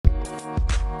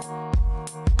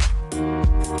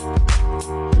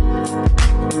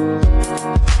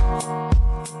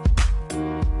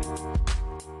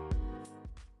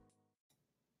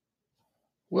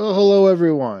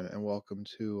everyone, and welcome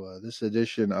to this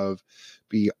edition of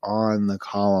Beyond the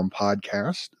Column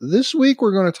podcast. This week,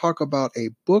 we're going to talk about a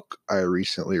book I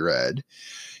recently read.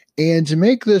 And to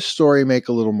make this story make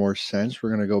a little more sense, we're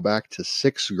going to go back to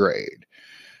sixth grade.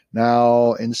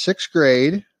 Now, in sixth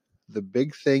grade, the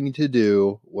big thing to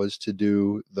do was to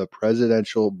do the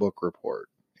presidential book report.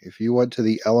 If you went to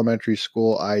the elementary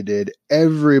school I did,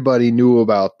 everybody knew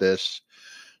about this.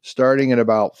 Starting at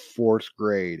about fourth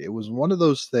grade. It was one of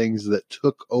those things that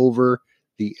took over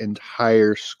the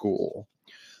entire school.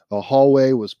 The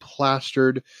hallway was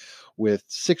plastered with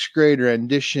sixth grade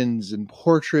renditions and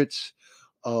portraits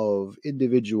of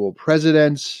individual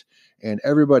presidents, and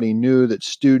everybody knew that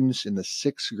students in the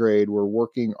sixth grade were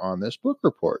working on this book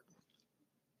report.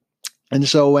 And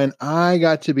so when I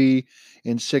got to be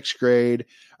in sixth grade,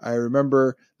 I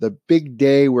remember the big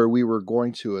day where we were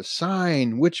going to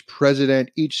assign which president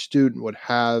each student would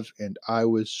have. And I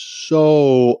was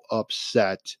so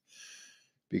upset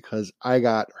because I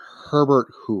got Herbert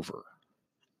Hoover.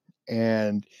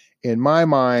 And in my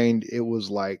mind, it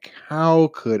was like, how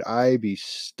could I be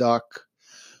stuck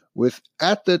with,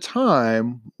 at the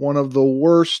time, one of the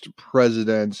worst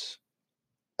presidents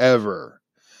ever?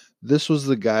 This was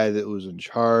the guy that was in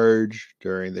charge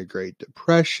during the Great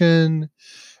Depression,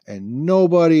 and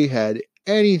nobody had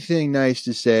anything nice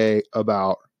to say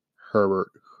about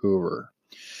Herbert Hoover.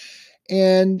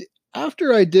 And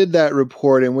after I did that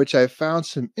report, in which I found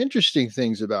some interesting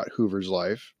things about Hoover's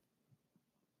life,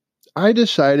 I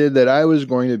decided that I was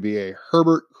going to be a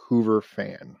Herbert Hoover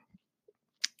fan.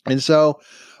 And so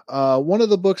one of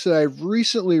the books that I've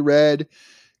recently read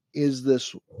is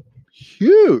this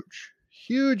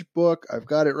huge book. I've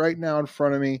got it right now in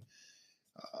front of me.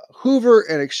 Hoover,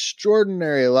 An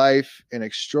Extraordinary Life in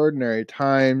Extraordinary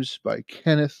Times by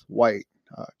Kenneth White.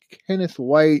 Kenneth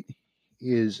White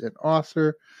is an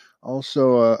author,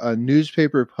 also a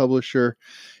newspaper publisher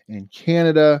in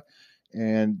Canada.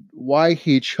 And why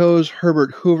he chose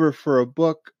Herbert Hoover for a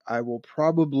book, I will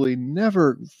probably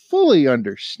never fully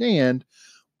understand,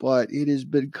 but it has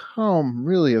become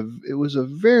really it was a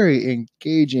very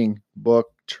engaging book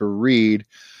to read.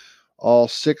 All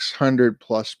 600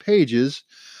 plus pages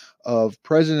of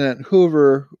President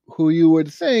Hoover, who you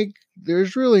would think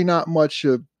there's really not much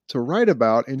to write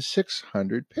about in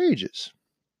 600 pages.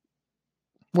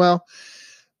 Well,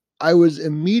 I was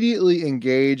immediately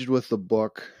engaged with the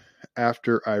book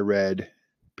after I read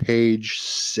page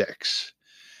 6.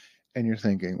 And you're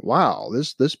thinking, wow,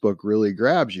 this book really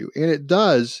grabs you. And it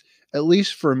does, at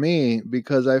least for me,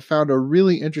 because I found a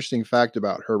really interesting fact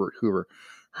about Herbert Hoover.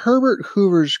 Herbert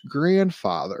Hoover's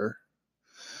grandfather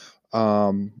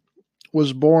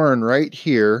was born right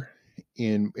here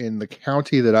in the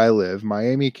county that I live,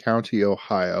 Miami County,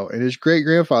 Ohio. And his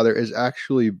great-grandfather is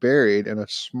actually buried in a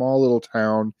small little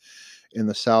town in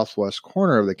the southwest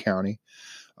corner of the county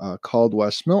called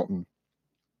West Milton.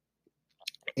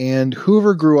 And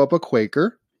Hoover grew up a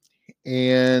Quaker,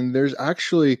 and there's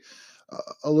actually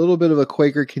a little bit of a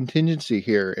Quaker contingency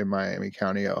here in Miami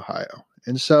County, Ohio.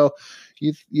 And so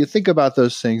you think about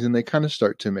those things and they kind of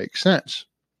start to make sense.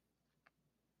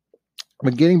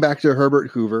 But getting back to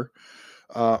Herbert Hoover,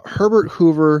 Herbert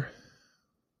Hoover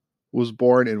was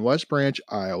born in West Branch,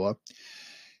 Iowa,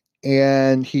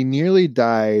 and he nearly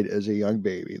died as a young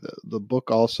baby. The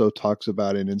book also talks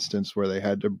about an instance where they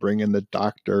had to bring in the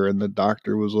doctor, and the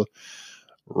doctor was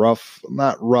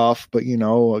not rough, but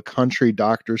a country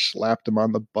doctor slapped him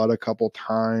on the butt a couple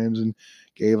times and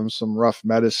gave him some rough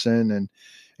medicine,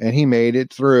 and he made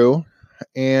it through.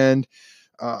 And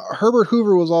Herbert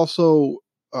Hoover was also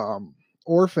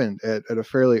orphaned at a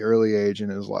fairly early age in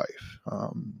his life.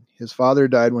 His father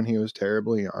died when he was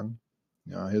terribly young.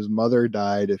 His mother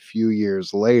died a few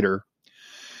years later.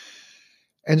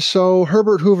 And so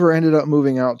Herbert Hoover ended up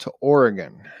moving out to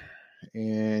Oregon,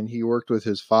 and he worked with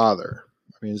his father.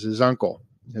 It's his uncle,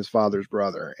 his father's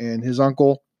brother. And his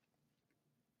uncle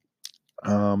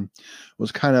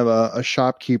was kind of a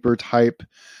shopkeeper type,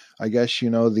 I guess,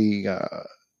 the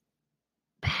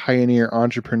pioneer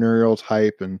entrepreneurial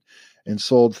type, and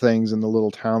sold things in the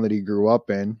little town that he grew up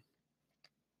in.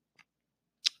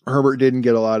 Herbert didn't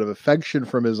get a lot of affection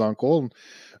from his uncle,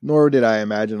 nor did I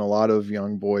imagine a lot of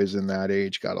young boys in that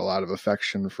age got a lot of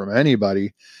affection from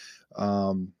anybody.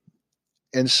 And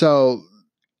so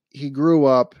he grew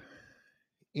up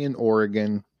in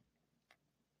Oregon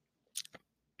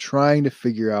trying to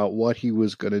figure out what he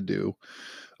was going to do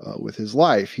with his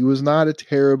life. He was not a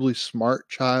terribly smart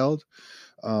child.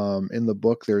 In the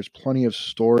book, there's plenty of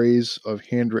stories of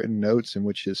handwritten notes in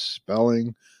which his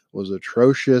spelling was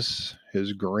atrocious.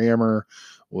 His grammar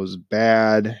was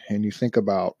bad. And you think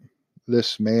about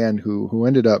this man who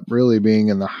ended up really being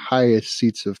in the highest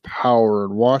seats of power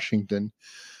in Washington,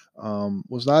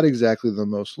 was not exactly the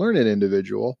most learned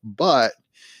individual, but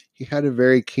he had a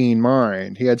very keen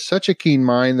mind. He had such a keen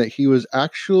mind that he was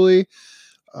actually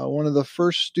one of the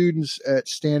first students at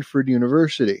Stanford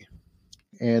University.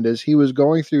 And as he was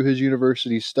going through his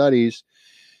university studies,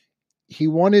 he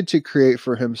wanted to create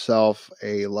for himself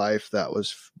a life that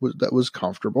was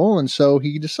comfortable, and so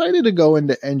he decided to go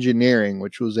into engineering,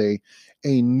 which was a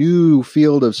new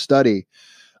field of study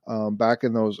back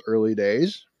in those early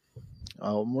days.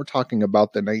 We're talking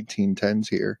about the 1910s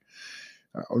here.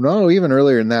 No, even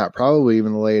earlier than that, probably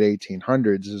even the late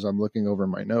 1800s, as I'm looking over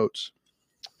my notes.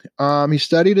 He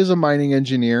studied as a mining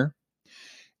engineer.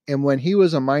 And when he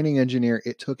was a mining engineer,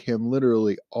 it took him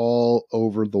literally all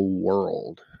over the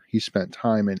world. He spent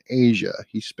time in Asia.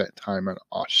 He spent time in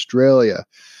Australia.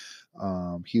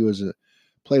 He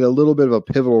played a little bit of a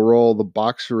pivotal role, the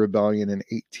Boxer Rebellion in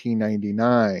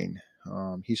 1899.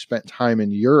 He spent time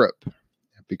in Europe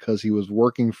because he was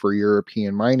working for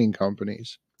European mining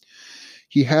companies.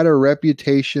 He had a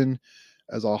reputation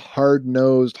as a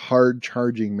hard-nosed,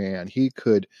 hard-charging man. He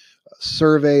could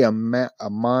survey a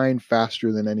mine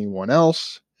faster than anyone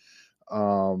else.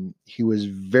 He was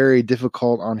very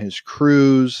difficult on his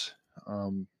crews.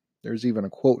 There's even a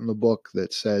quote in the book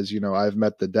that says, I've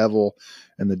met the devil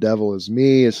and the devil is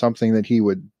me, is something that he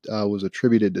was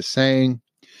attributed to saying.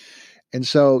 And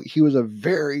so he was a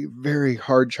very, very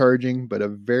hard-charging, but a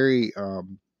very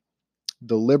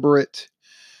deliberate,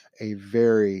 a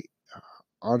very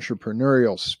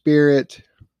entrepreneurial spirit,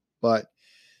 but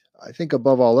I think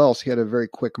above all else, he had a very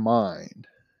quick mind.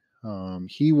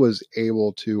 He was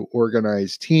able to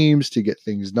organize teams to get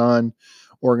things done,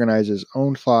 organize his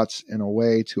own thoughts in a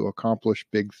way to accomplish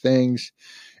big things.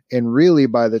 And really,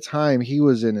 by the time he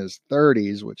was in his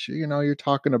 30s, which, you're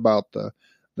talking about the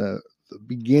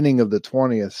beginning of the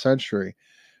 20th century,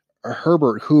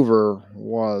 Herbert Hoover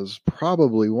was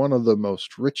probably one of the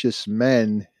most richest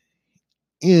men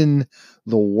in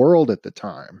the world at the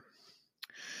time.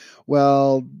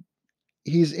 Well,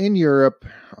 he's in Europe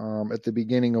at the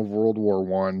beginning of World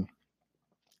War I.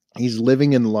 He's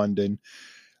living in London.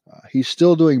 He's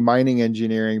still doing mining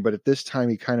engineering, but at this time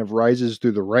he kind of rises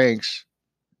through the ranks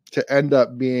to end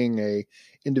up being a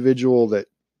individual that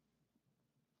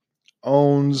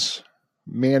owns,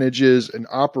 manages, and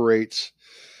operates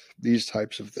these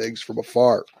types of things from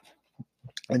afar.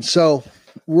 And so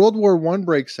World War I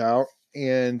breaks out,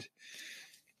 and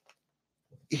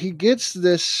he gets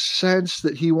this sense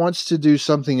that he wants to do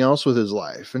something else with his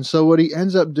life. And so what he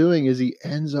ends up doing is he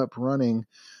ends up running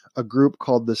a group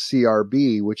called the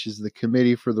CRB, which is the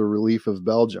Committee for the Relief of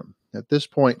Belgium. At this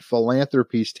point,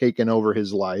 philanthropy's taken over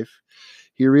his life.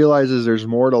 He realizes there's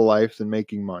more to life than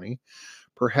making money.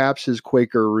 Perhaps his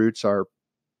Quaker roots are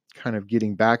kind of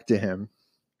getting back to him.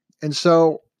 And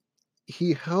so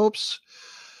he helps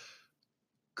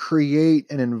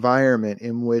create an environment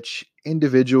in which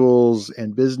individuals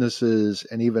and businesses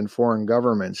and even foreign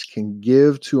governments can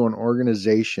give to an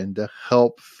organization to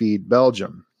help feed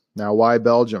Belgium. Now, why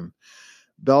Belgium?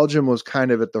 Belgium was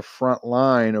kind of at the front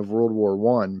line of World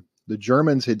War I. The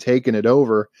Germans had taken it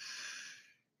over.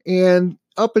 And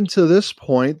up until this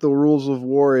point, the rules of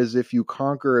war is if you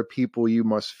conquer a people, you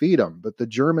must feed them. But the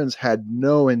Germans had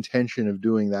no intention of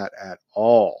doing that at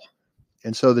all.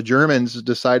 And so the Germans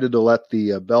decided to let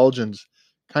the Belgians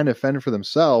kind of fend for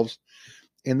themselves.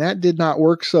 And that did not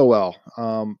work so well.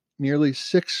 Nearly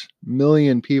 6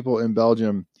 million people in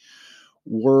Belgium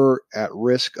were at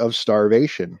risk of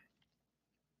starvation.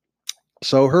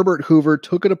 So Herbert Hoover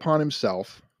took it upon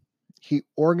himself. He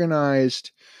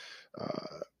organized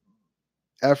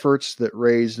efforts that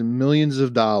raised millions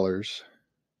of dollars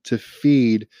to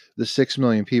feed the 6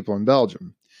 million people in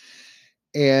Belgium.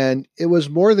 And it was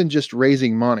more than just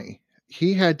raising money.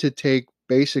 He had to take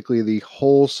basically the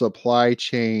whole supply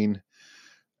chain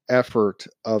effort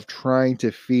of trying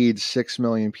to feed 6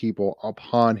 million people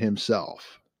upon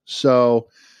himself. So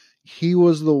he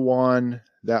was the one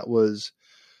that was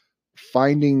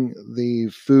finding the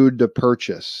food to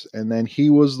purchase. And then he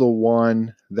was the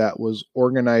one that was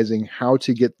organizing how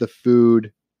to get the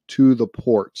food to the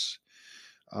ports.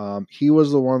 He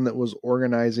was the one that was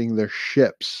organizing the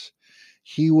ships.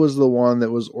 He was the one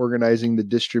that was organizing the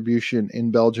distribution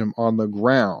in Belgium on the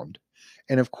ground.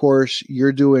 And of course,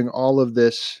 you're doing all of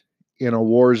this in a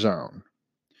war zone.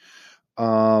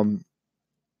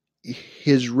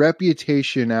 His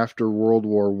reputation after World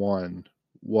War I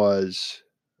was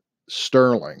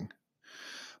sterling.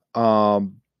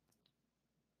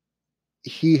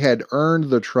 He had earned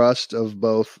the trust of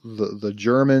both the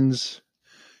Germans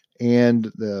and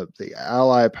the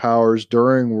Allied powers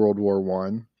during World War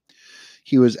I.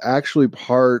 He was actually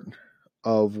part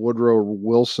of Woodrow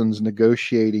Wilson's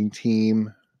negotiating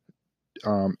team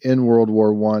in World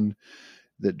War I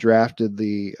that drafted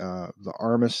the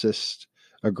armistice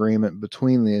agreement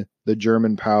between the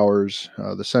German powers,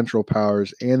 the Central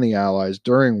Powers, and the Allies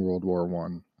during World War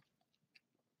I.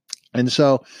 And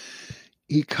so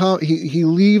he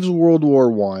leaves World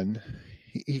War I.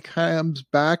 He comes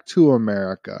back to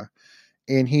America,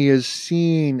 and he is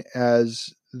seen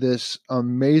as this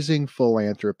amazing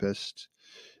philanthropist,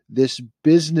 this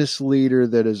business leader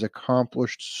that has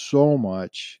accomplished so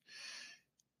much.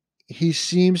 He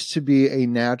seems to be a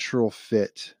natural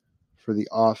fit for the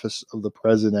office of the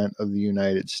President of the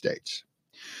United States.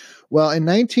 Well, in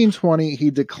 1920,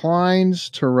 he declines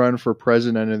to run for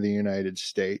President of the United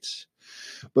States,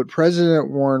 but President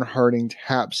Warren Harding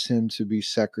taps him to be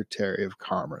Secretary of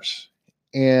Commerce.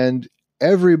 And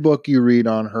every book you read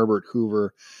on Herbert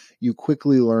Hoover, you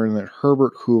quickly learn that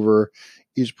Herbert Hoover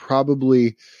is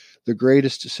probably the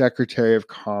greatest Secretary of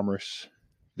Commerce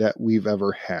that we've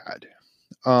ever had.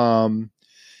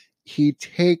 He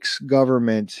takes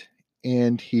government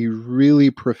and he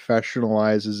really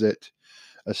professionalizes it,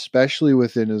 especially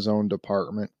within his own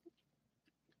department.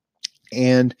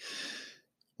 And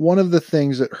one of the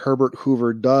things that Herbert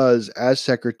Hoover does as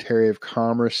Secretary of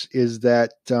Commerce is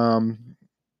that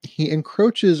he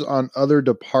encroaches on other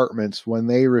departments when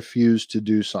they refuse to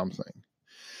do something.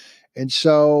 And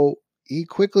so he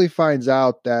quickly finds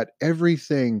out that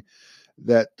everything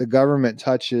that the government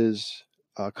touches,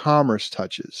 commerce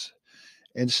touches.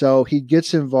 And so he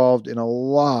gets involved in a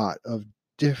lot of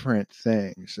different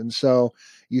things. And so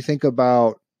you think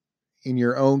about in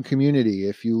your own community,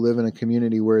 if you live in a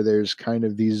community where there's kind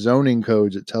of these zoning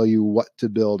codes that tell you what to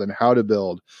build and how to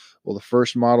build. Well, the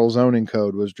first model zoning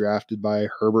code was drafted by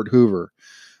Herbert Hoover.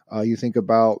 You think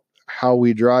about how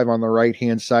we drive on the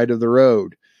right-hand side of the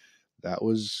road. That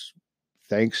was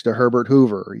thanks to Herbert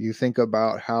Hoover. You think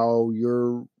about how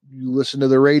you listen to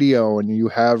the radio and you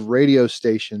have radio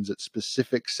stations at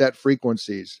specific set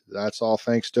frequencies. That's all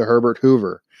thanks to Herbert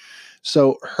Hoover.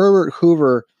 So Herbert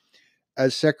Hoover,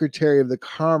 as Secretary of the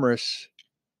Commerce,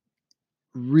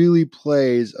 really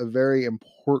plays a very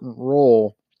important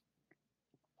role,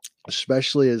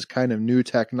 especially as kind of new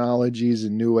technologies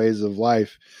and new ways of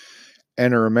life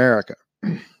enter America.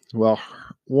 Well,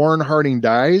 Warren Harding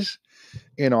dies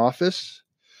in office.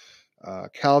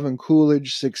 Calvin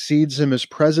Coolidge succeeds him as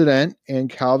president, and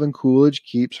Calvin Coolidge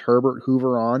keeps Herbert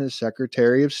Hoover on as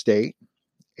Secretary of State,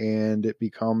 and it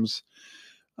becomes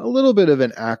a little bit of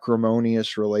an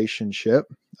acrimonious relationship.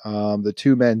 The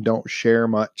two men don't share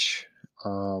much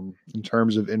in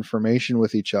terms of information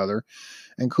with each other,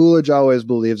 and Coolidge always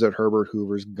believes that Herbert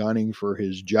Hoover's gunning for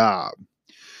his job.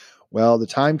 Well, the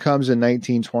time comes in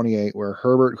 1928 where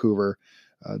Herbert Hoover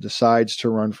decides to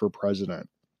run for president,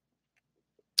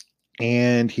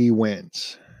 and he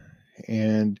wins.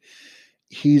 And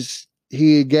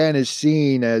he again is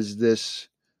seen as this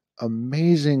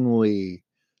amazingly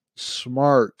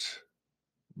smart,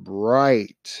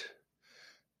 bright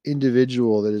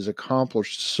individual that has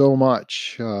accomplished so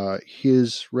much.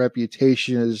 His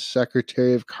reputation as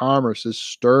Secretary of Commerce is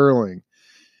sterling.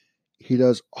 He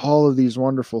does all of these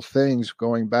wonderful things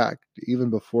going back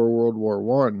even before World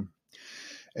War I.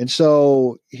 And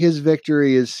so his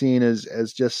victory is seen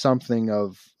as just something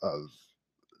of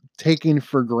taking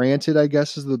for granted, I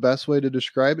guess is the best way to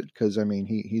describe it, because, I mean,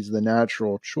 he's the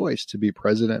natural choice to be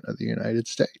president of the United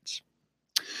States.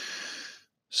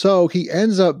 So he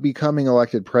ends up becoming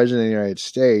elected president of the United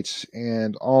States,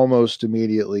 and almost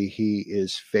immediately he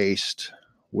is faced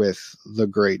with the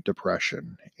Great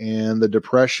Depression. And the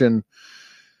Depression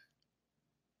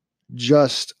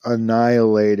just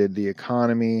annihilated the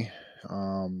economy.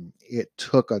 It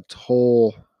took a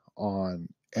toll on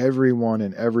everyone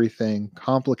and everything.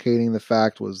 Complicating the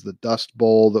fact was the Dust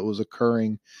Bowl that was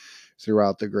occurring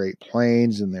throughout the Great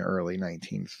Plains in the early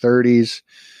 1930s.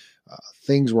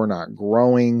 Things were not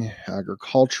growing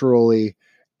agriculturally.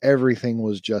 Everything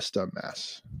was just a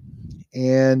mess.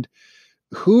 And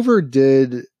Hoover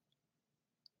did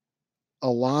a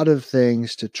lot of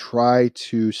things to try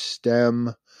to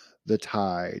stem the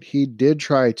tide. He did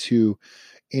try to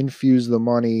infuse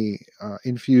money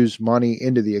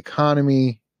into the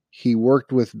economy. He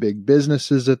worked with big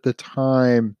businesses at the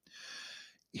time.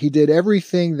 He did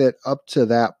everything that up to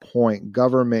that point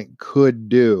government could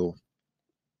do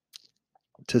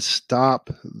to stop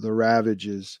the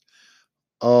ravages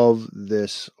of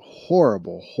this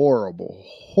horrible, horrible,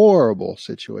 horrible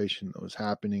situation that was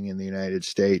happening in the United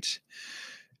States.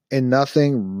 And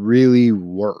nothing really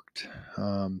worked.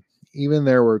 Even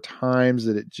there were times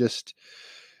that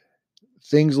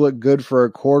things looked good for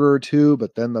a quarter or two,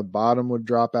 but then the bottom would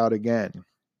drop out again.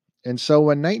 And so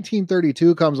when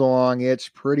 1932 comes along, it's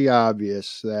pretty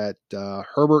obvious that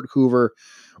Herbert Hoover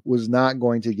was not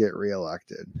going to get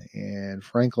reelected, and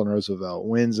Franklin Roosevelt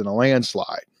wins in a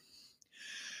landslide.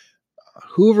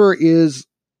 Hoover is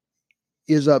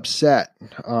upset,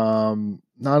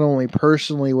 not only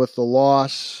personally with the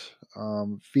loss,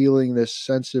 feeling this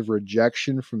sense of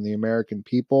rejection from the American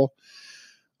people,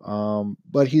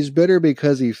 but he's bitter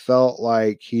because he felt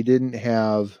like he didn't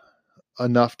have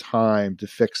enough time to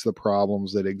fix the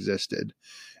problems that existed.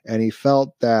 And he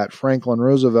felt that Franklin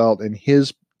Roosevelt and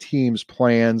his team's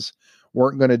plans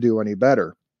weren't going to do any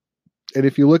better. And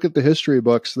if you look at the history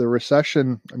books,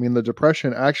 the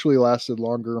Depression actually lasted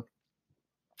longer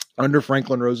under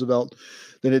Franklin Roosevelt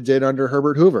than it did under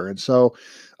Herbert Hoover. And so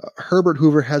Herbert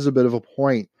Hoover has a bit of a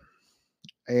point.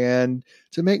 And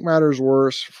to make matters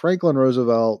worse, Franklin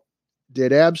Roosevelt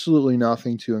did absolutely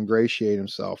nothing to ingratiate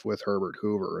himself with Herbert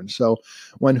Hoover. And so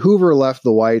when Hoover left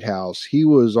the White House, he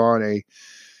was on a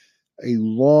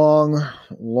long,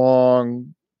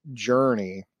 long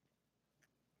journey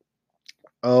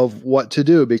of what to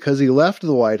do, because he left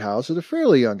the White House at a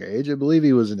fairly young age. I believe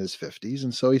he was in his 50s.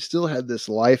 And so he still had this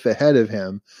life ahead of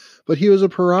him, but he was a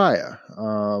pariah.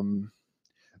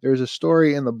 There's a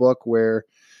story in the book where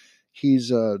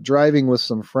he's driving with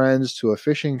some friends to a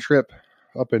fishing trip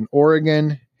up in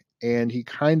Oregon, and he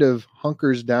kind of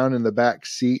hunkers down in the back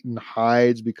seat and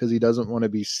hides because he doesn't want to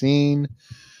be seen.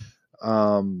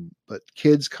 But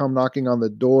kids come knocking on the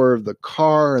door of the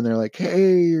car, and they're like,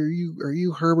 "Hey, are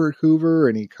you Herbert Hoover?"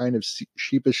 And he kind of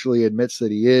sheepishly admits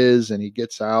that he is, and he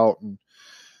gets out and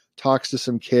talks to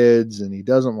some kids, and he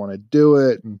doesn't want to do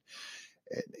it. And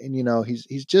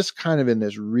he's just kind of in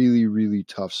this really, really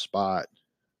tough spot,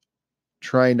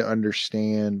 trying to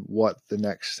understand what the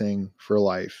next thing for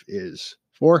life is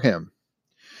for him.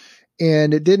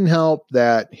 And it didn't help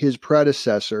that his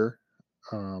predecessor,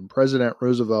 President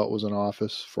Roosevelt, was in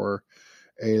office for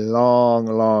a long,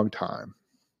 long time,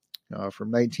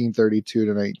 from 1932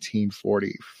 to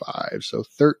 1945. So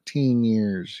 13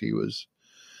 years he was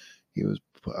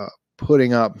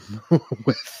putting up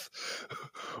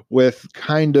with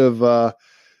kind of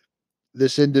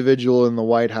this individual in the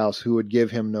White House who would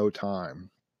give him no time.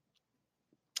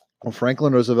 Well,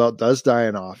 Franklin Roosevelt does die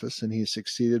in office, and he's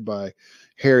succeeded by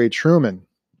Harry Truman.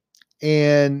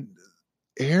 And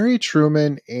Harry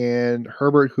Truman and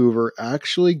Herbert Hoover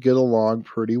actually get along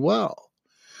pretty well.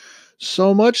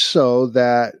 So much so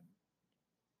that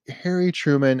Harry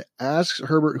Truman asks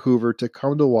Herbert Hoover to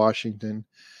come to Washington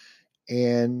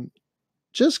and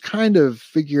just kind of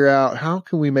figure out, how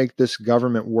can we make this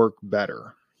government work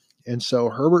better? And so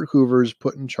Herbert Hoover is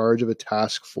put in charge of a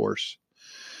task force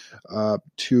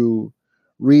to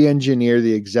re-engineer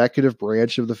the executive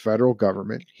branch of the federal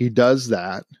government. He does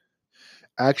that,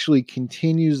 actually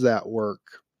continues that work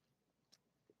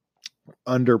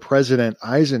under President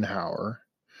Eisenhower.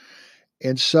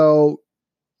 And so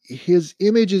his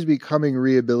image is becoming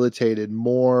rehabilitated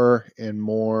more and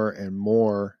more and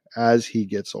more as he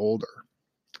gets older.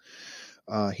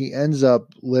 He ends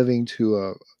up living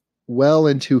to well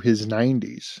into his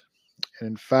 90s. And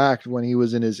in fact, when he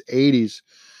was in his 80s,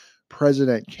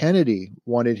 President Kennedy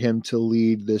wanted him to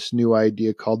lead this new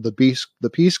idea called the Peace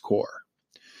Corps.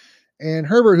 And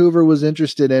Herbert Hoover was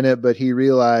interested in it, but he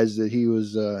realized that he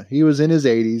was in his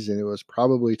 80s, and it was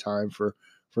probably time for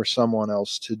someone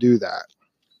else to do that.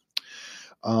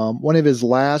 One of his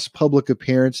last public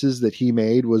appearances that he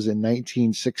made was in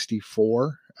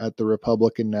 1964 at the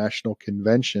Republican National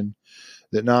Convention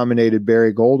that nominated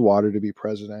Barry Goldwater to be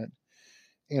president.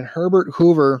 And Herbert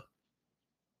Hoover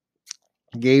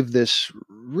gave this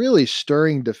really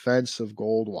stirring defense of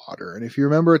Goldwater. And if you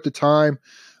remember at the time,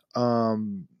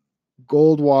 Goldwater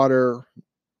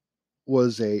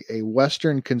was a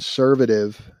Western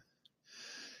conservative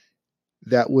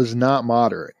that was not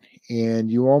moderate. And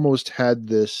you almost had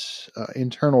this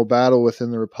internal battle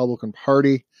within the Republican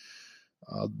Party.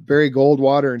 Barry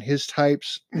Goldwater and his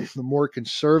types, the more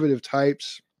conservative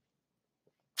types.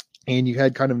 And you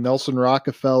had kind of Nelson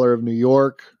Rockefeller of New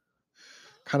York,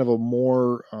 kind of a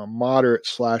more moderate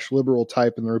 / liberal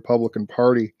type in the Republican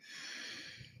Party.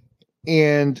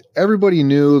 And everybody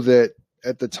knew that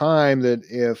at the time that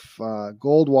if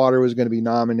Goldwater was going to be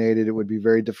nominated, it would be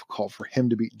very difficult for him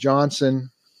to beat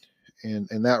Johnson.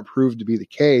 And that proved to be the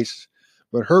case.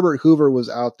 But Herbert Hoover was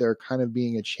out there kind of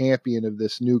being a champion of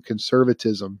this new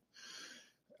conservatism.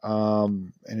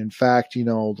 And in fact,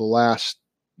 the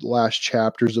last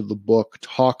chapters of the book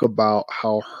talk about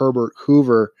how Herbert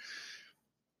Hoover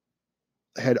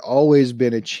had always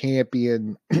been a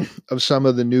champion of some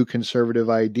of the new conservative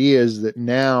ideas that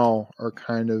now are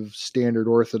kind of standard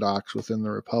orthodox within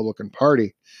the Republican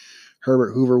Party.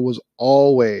 Herbert Hoover was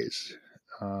always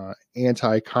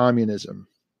anti-communism.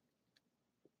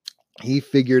 He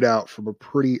figured out from a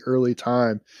pretty early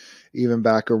time, even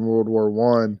back in World War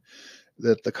I,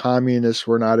 that the communists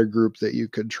were not a group that you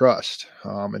could trust.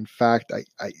 In fact,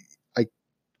 I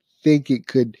think it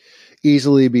could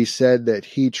easily be said that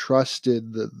he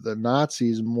trusted the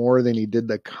Nazis more than he did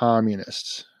the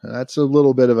communists. And that's a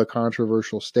little bit of a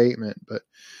controversial statement, but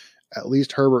at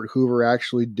least Herbert Hoover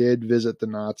actually did visit the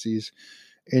Nazis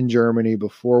in Germany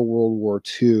before World War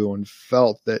II and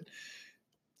felt that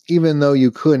even though you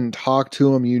couldn't talk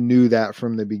to him, you knew that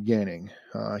from the beginning.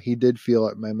 He did feel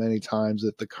it many times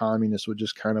that the communists would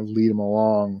just kind of lead him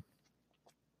along.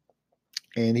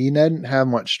 And he didn't have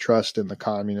much trust in the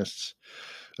communists,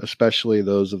 especially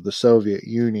those of the Soviet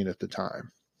Union at the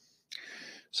time.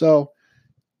 So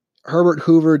Herbert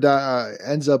Hoover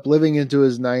ends up living into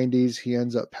his 90s. He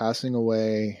ends up passing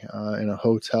away in a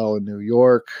hotel in New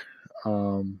York.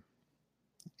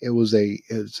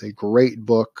 It's a great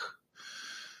book.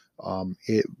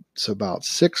 It's about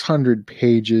 600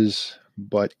 pages,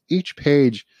 but each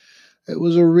page, it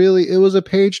was a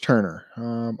page turner.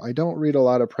 I don't read a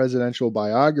lot of presidential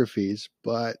biographies,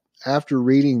 but after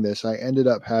reading this, I ended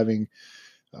up having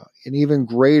an even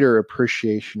greater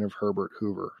appreciation of Herbert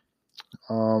Hoover.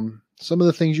 Some of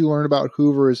the things you learn about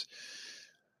Hoover is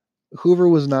Hoover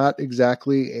was not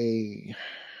exactly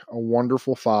a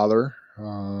wonderful father.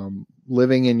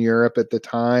 Living in Europe at the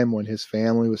time when his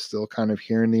family was still kind of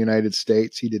here in the United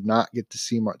States, he did not get to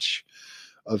see much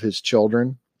of his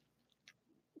children.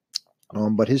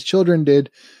 But his children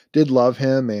did love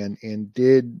him and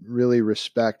did really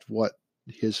respect what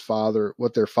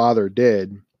their father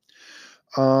did.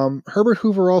 Herbert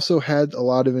Hoover also had a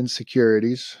lot of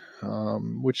insecurities,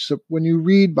 which when you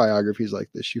read biographies like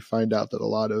this, you find out that a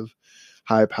lot of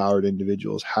high-powered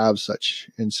individuals have such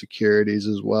insecurities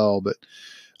as well. But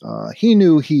he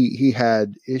knew he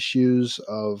had issues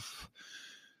of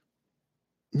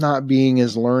not being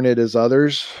as learned as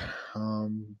others,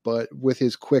 but with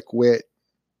his quick wit,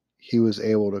 he was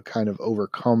able to kind of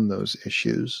overcome those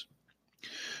issues.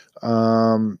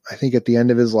 I think at the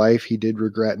end of his life, he did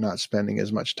regret not spending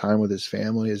as much time with his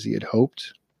family as he had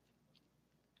hoped.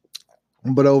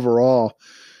 But overall,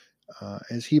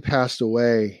 as he passed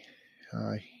away,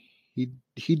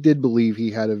 he did believe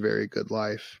he had a very good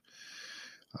life.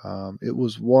 It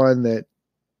was one that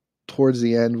towards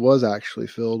the end was actually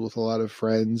filled with a lot of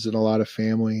friends and a lot of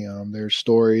family. There's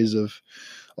stories of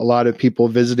a lot of people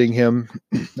visiting him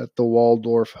at the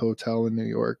Waldorf Hotel in New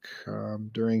York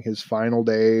during his final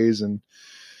days, and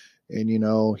you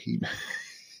know he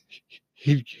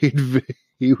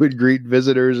would greet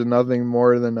visitors in nothing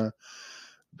more than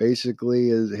basically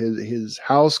his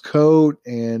house coat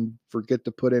and forget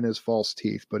to put in his false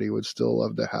teeth, but he would still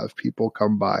love to have people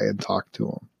come by and talk to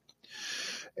him.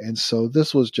 And so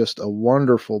this was just a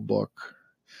wonderful book.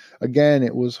 Again,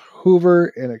 it was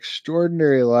Hoover, An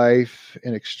Extraordinary Life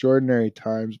in Extraordinary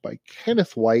Times by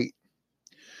Kenneth White.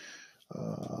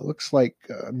 Looks like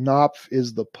Knopf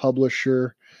is the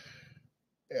publisher.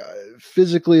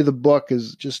 Physically, the book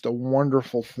is just a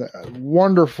wonderful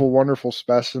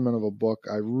specimen of a book.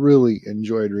 I really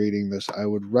enjoyed reading this. I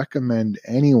would recommend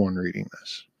anyone reading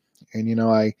this. And, you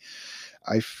know, I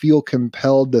feel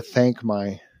compelled to thank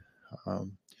my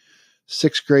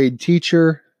sixth grade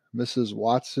teacher, Mrs.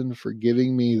 Watson, for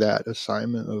giving me that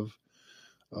assignment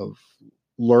of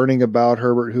learning about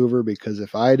Herbert Hoover, because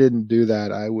if I didn't do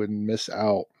that, I would miss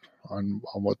out on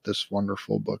what this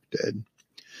wonderful book did.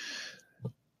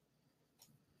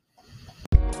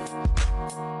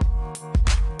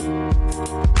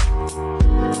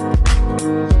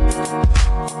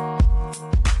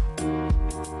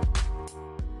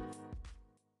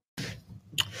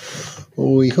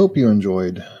 Well, we hope you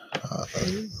enjoyed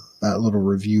that little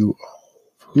review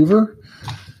of Hoover,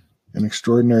 An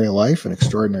Extraordinary Life in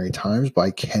Extraordinary Times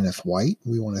by Kenneth White.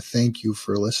 We want to thank you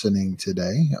for listening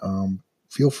today.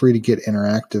 Feel free to get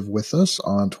interactive with us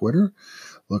on Twitter.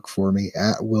 Look for me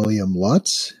at William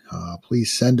Lutz.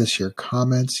 Please send us your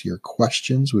comments, your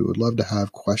questions. We would love to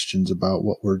have questions about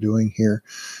what we're doing here,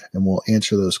 and we'll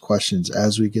answer those questions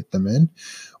as we get them in.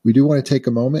 We do want to take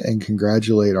a moment and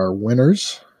congratulate our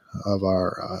winners of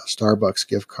our Starbucks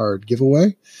gift card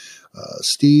giveaway.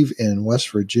 Steve in West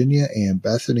Virginia and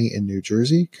Bethany in New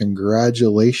Jersey.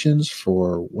 Congratulations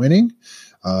for winning.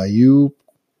 You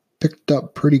picked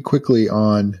up pretty quickly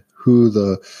on who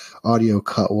the audio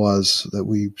cut was that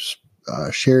we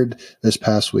shared this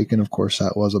past week. And of course,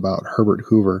 that was about Herbert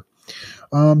Hoover.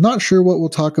 I'm not sure what we'll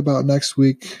talk about next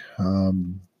week.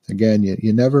 Again,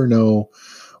 you never know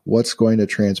what's going to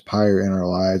transpire in our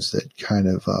lives that kind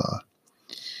of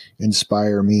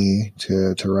inspire me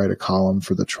to write a column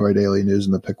for the Troy Daily News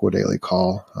and the Piqua Daily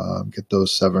Call. Get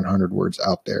those 700 words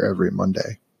out there every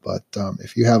Monday. But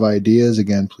if you have ideas,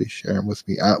 again, please share them with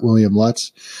me at William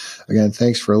Lutz. Again,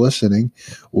 thanks for listening.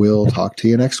 We'll talk to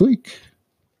you next week.